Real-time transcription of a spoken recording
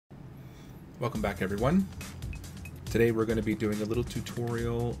Welcome back, everyone. Today we're going to be doing a little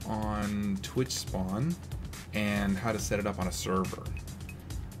tutorial on TwitchSpawn and how to set it up on a server.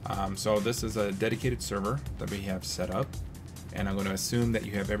 So this is a dedicated server that we have set up, and I'm going to assume that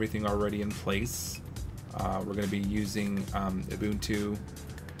you have everything already in place. We're going to be using Ubuntu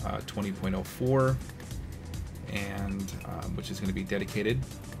 20.04, and which is going to be dedicated.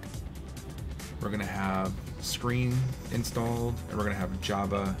 We're going to have Screen installed, and we're going to have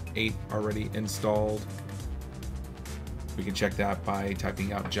Java 8 already installed. We can check that by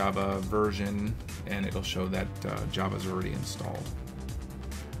typing out Java version, and it'll show that Java is already installed.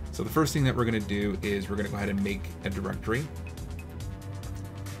 So the first thing that we're going to do is we're going to go ahead and make a directory.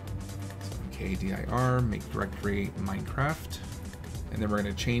 So KDIR, make directory Minecraft, and then we're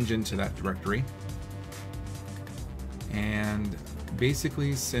going to change into that directory. And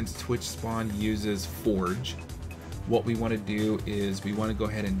basically, since TwitchSpawn uses Forge, what we want to do is we want to go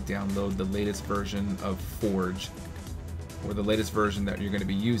ahead and download the latest version of Forge, or the latest version that you're going to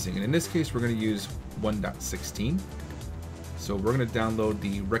be using. And in this case, we're going to use 1.16. So we're going to download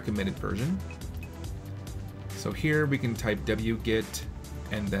the recommended version. So here we can type wget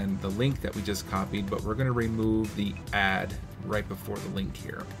and then the link that we just copied, but we're going to remove the add right before the link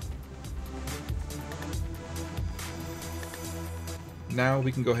here. Now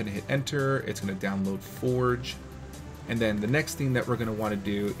we can go ahead and hit enter. It's going to download Forge. And then the next thing that we're going to want to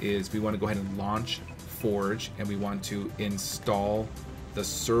do is we want to go ahead and launch Forge, and we want to install the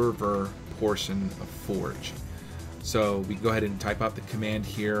server portion of Forge. So we can go ahead and type out the command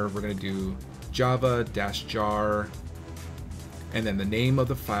here. We're going to do java-jar and then the name of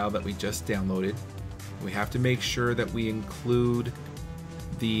the file that we just downloaded. We have to make sure that we include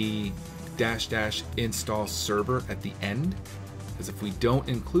the -- install server at the end, because if we don't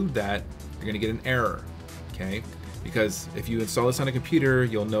include that, you're going to get an error, okay? Because if you install this on a computer,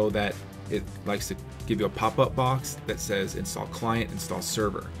 you'll know that it likes to give you a pop-up box that says install client, install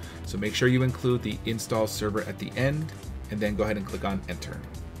server. So make sure you include the install server at the end, and then go ahead and click on enter.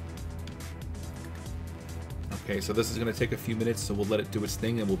 Okay, so this is going to take a few minutes, so we'll let it do its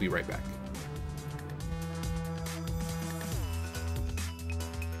thing and we'll be right back.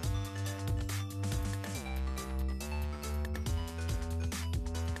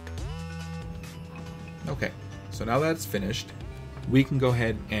 Okay, so now that's finished, we can go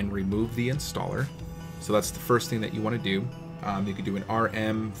ahead and remove the installer. So that's the first thing that you want to do. You can do an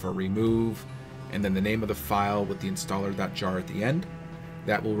RM for remove, and then the name of the file with the installer.jar at the end.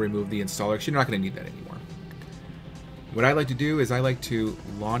 That will remove the installer, because you're not going to need that anymore. What I like to do is I like to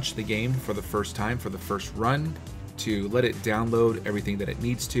launch the game for the first time, for the first run, to let it download everything that it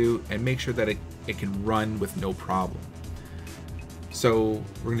needs to and make sure that it can run with no problem. So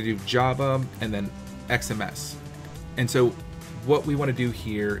we're going to do Java and then XMS. And so what we want to do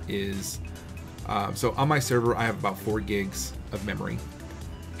here is, so on my server I have about 4 gigs of memory,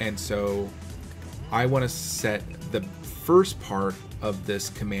 and so I want to set the first part of this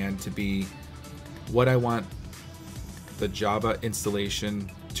command to be what I want the Java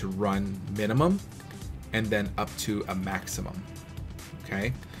installation to run minimum, and then up to a maximum.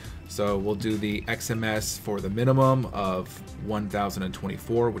 Okay, so we'll do the XMS for the minimum of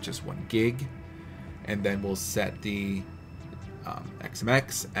 1024, which is 1 gig, and then we'll set the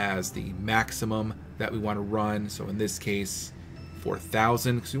XMX as the maximum that we want to run. So in this case,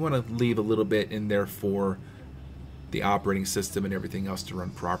 4000, because we want to leave a little bit in there for the operating system and everything else to run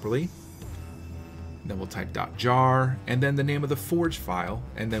properly. Then we'll type .jar and then the name of the Forge file,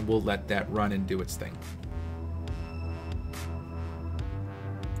 and then we'll let that run and do its thing.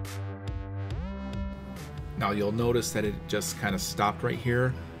 Now you'll notice that it just kind of stopped right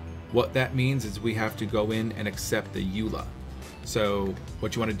here. What that means is we have to go in and accept the EULA. So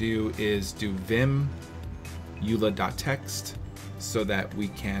what you want to do is do vim eula.txt so that we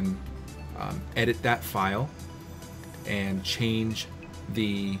can edit that file and change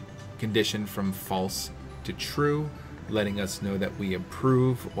the condition from false to true, letting us know that we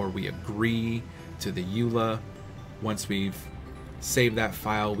approve or we agree to the EULA. Once we've saved that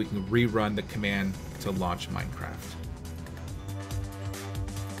file, we can rerun the command to launch Minecraft.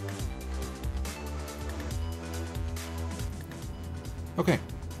 Okay,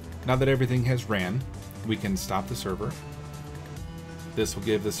 now that everything has ran, we can stop the server. This will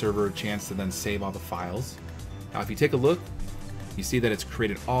give the server a chance to then save all the files. Now if you take a look, you see that it's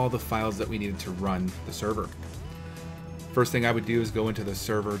created all the files that we needed to run the server. First thing I would do is go into the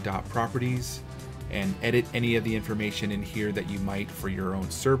server.properties and edit any of the information in here that you might for your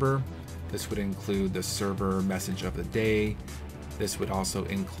own server. This would include the server message of the day. This would also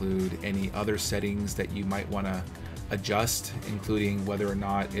include any other settings that you might want to adjust, including whether or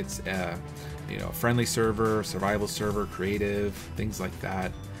not it's a friendly server, survival server, creative, things like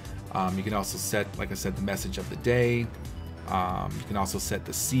that. You can also set, like I said, the message of the day. You can also set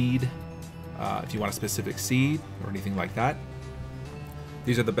the seed if you want a specific seed or anything like that.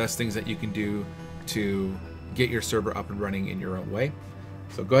 These are the best things that you can do to get your server up and running in your own way.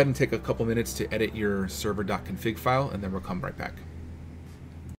 So go ahead and take a couple minutes to edit your server.config file, and then we'll come right back.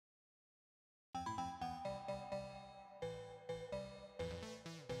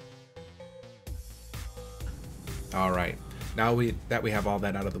 All right, now that we have all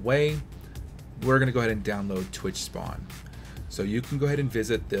that out of the way, we're going to go ahead and download TwitchSpawn. So you can go ahead and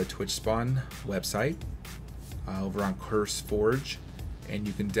visit the TwitchSpawn website over on CurseForge, and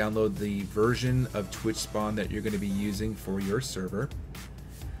you can download the version of TwitchSpawn that you're going to be using for your server.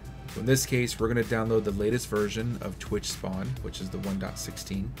 So in this case, we're going to download the latest version of TwitchSpawn, which is the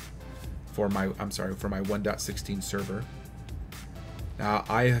 1.16 for my 1.16 server. Now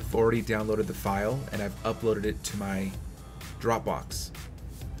I have already downloaded the file and I've uploaded it to my Dropbox.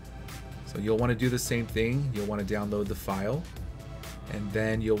 So you'll want to do the same thing. You'll want to download the file, and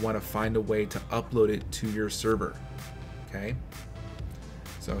then you'll want to find a way to upload it to your server. Okay.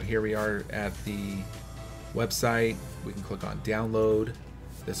 So here we are at the website. We can click on download.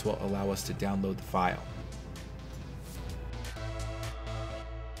 This will allow us to download the file.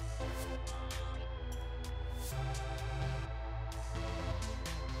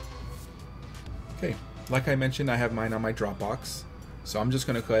 Okay, like I mentioned, I have mine on my Dropbox. So I'm just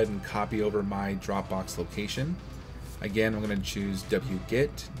going to go ahead and copy over my Dropbox location. Again, I'm going to choose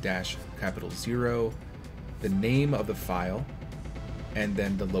wget-0, the name of the file, and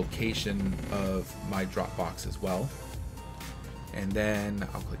then the location of my Dropbox as well. And then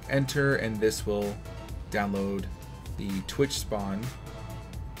I'll click enter, and this will download the TwitchSpawn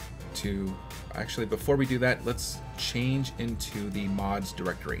to, actually before we do that, let's change into the mods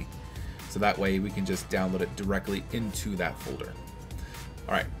directory. So that way we can just download it directly into that folder.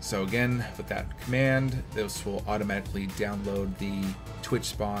 All right, so again, with that command, this will automatically download the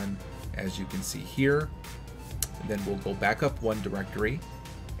TwitchSpawn as you can see here. And then we'll go back up one directory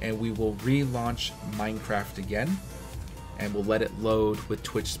and we will relaunch Minecraft again, and we'll let it load with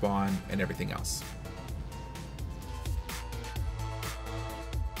TwitchSpawn and everything else.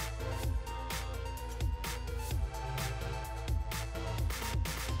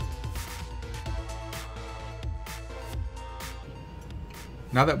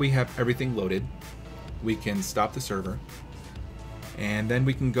 Now that we have everything loaded, we can stop the server, and then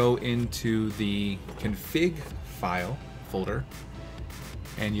we can go into the config file folder,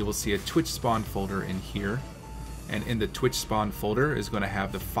 and you will see a TwitchSpawn folder in here. And in the TwitchSpawn folder is going to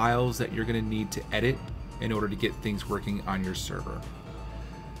have the files that you're going to need to edit in order to get things working on your server.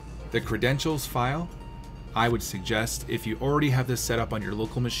 The credentials file, I would suggest if you already have this set up on your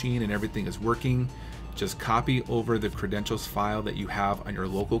local machine and everything is working, just copy over the credentials file that you have on your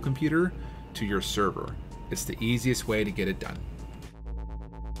local computer to your server. It's the easiest way to get it done.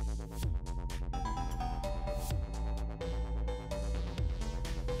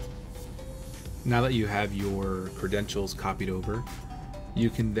 Now that you have your credentials copied over,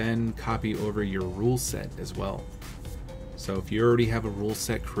 you can then copy over your rule set as well. So if you already have a rule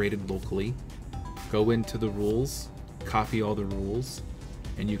set created locally, go into the rules, copy all the rules,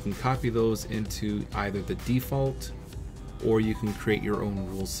 and you can copy those into either the default, or you can create your own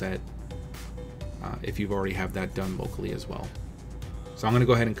rule set if you've already have that done locally as well. So I'm going to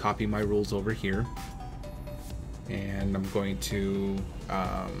go ahead and copy my rules over here, and I'm going to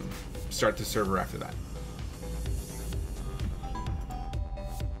start the server after that.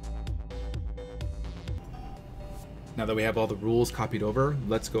 Now that we have all the rules copied over,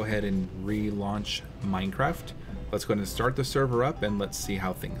 let's go ahead and relaunch Minecraft. Let's go ahead and start the server up, and let's see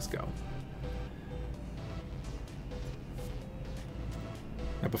how things go.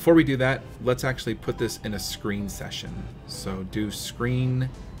 Now before we do that, let's actually put this in a screen session. So do screen-S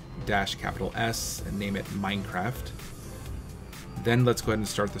and name it Minecraft. Then let's go ahead and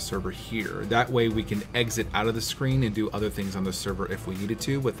start the server here. That way we can exit out of the screen and do other things on the server if we needed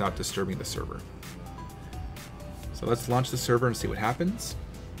to without disturbing the server. So let's launch the server and see what happens.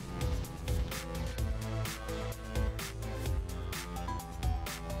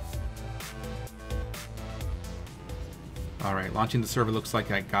 Alright, launching the server looks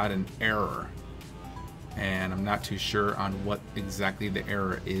like I got an error, and I'm not too sure on what exactly the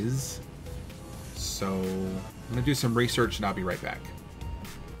error is. So I'm going to do some research and I'll be right back.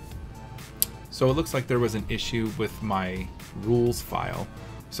 So it looks like there was an issue with my rules file.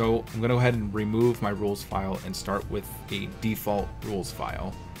 So I'm going to go ahead and remove my rules file and start with a default rules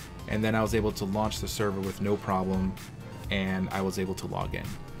file. and then I was able to launch the server with no problem, and I was able to log in.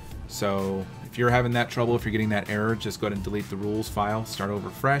 So if you're having that trouble, if you're getting that error, just go ahead and delete the rules file, start over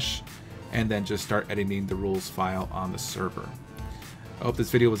fresh, and then just start editing the rules file on the server. I hope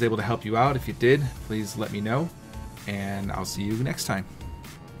this video was able to help you out. If it did, please let me know, and I'll see you next time.